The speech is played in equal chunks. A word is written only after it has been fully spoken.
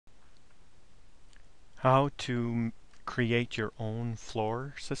how to create your own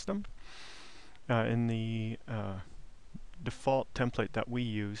floor system. In the default template that we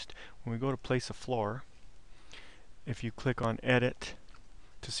used, when we go to place a floor, if you click on Edit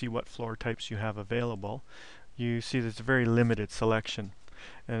to see what floor types you have available, you see there's a very limited selection.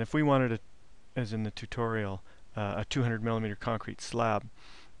 And if we wanted, as in the tutorial, a 200 millimeter concrete slab,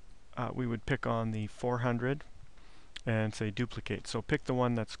 we would pick on the 400 and say duplicate. So pick the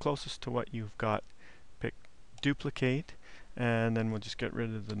one that's closest to what you've got, pick duplicate, and then we'll just get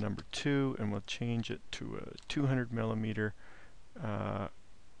rid of the number 2 and we'll change it to a 200 millimeter, and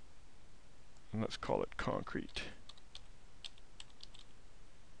let's call it concrete.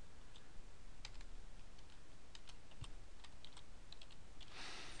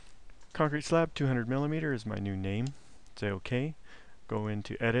 Concrete slab 200 millimeter is my new name. Say OK. Go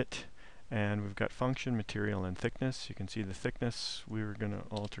into edit, and we've got function, material, and thickness. You can see the thickness we were going to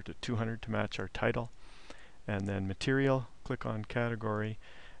alter to 200 to match our title. And then material, click on category,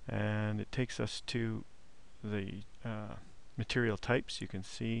 and it takes us to the material types. You can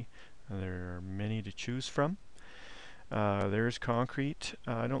see there are many to choose from. There's concrete.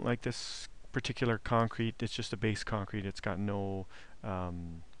 I don't like this particular concrete. It's just a base concrete. It's got no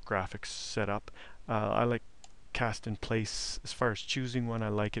graphics set up. I like cast in place. As far as choosing one, I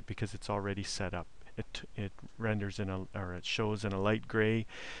like it because it's already set up. It renders in a, or it shows in a light gray.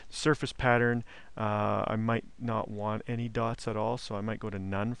 Surface pattern, I might not want any dots at all, so I might go to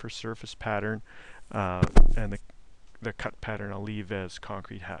none for surface pattern, and the cut pattern I'll leave as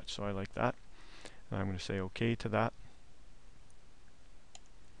concrete hatch. So I like that, and I'm going to say OK to that.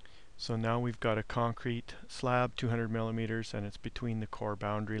 So now we've got a concrete slab, 200 millimeters, and it's between the core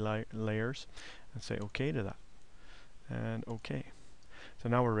boundary layers. And say OK to that, and OK. So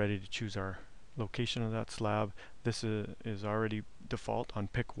now we're ready to choose our location of that slab. This is already default on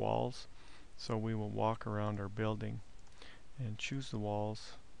pick walls, so we will walk around our building and choose the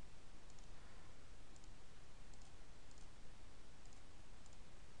walls.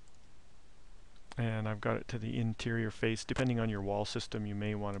 And I've got it to the interior face. Depending on your wall system, you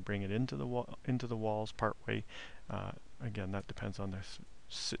may want to bring it into the walls partway. Again, that depends on the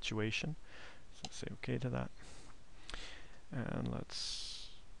situation. So say OK to that, and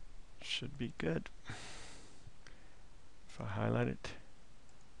should be good. If I highlight it,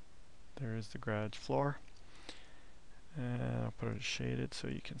 there is the garage floor, and I'll put it shaded so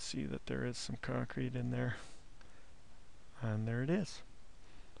you can see that there is some concrete in there, and there it is.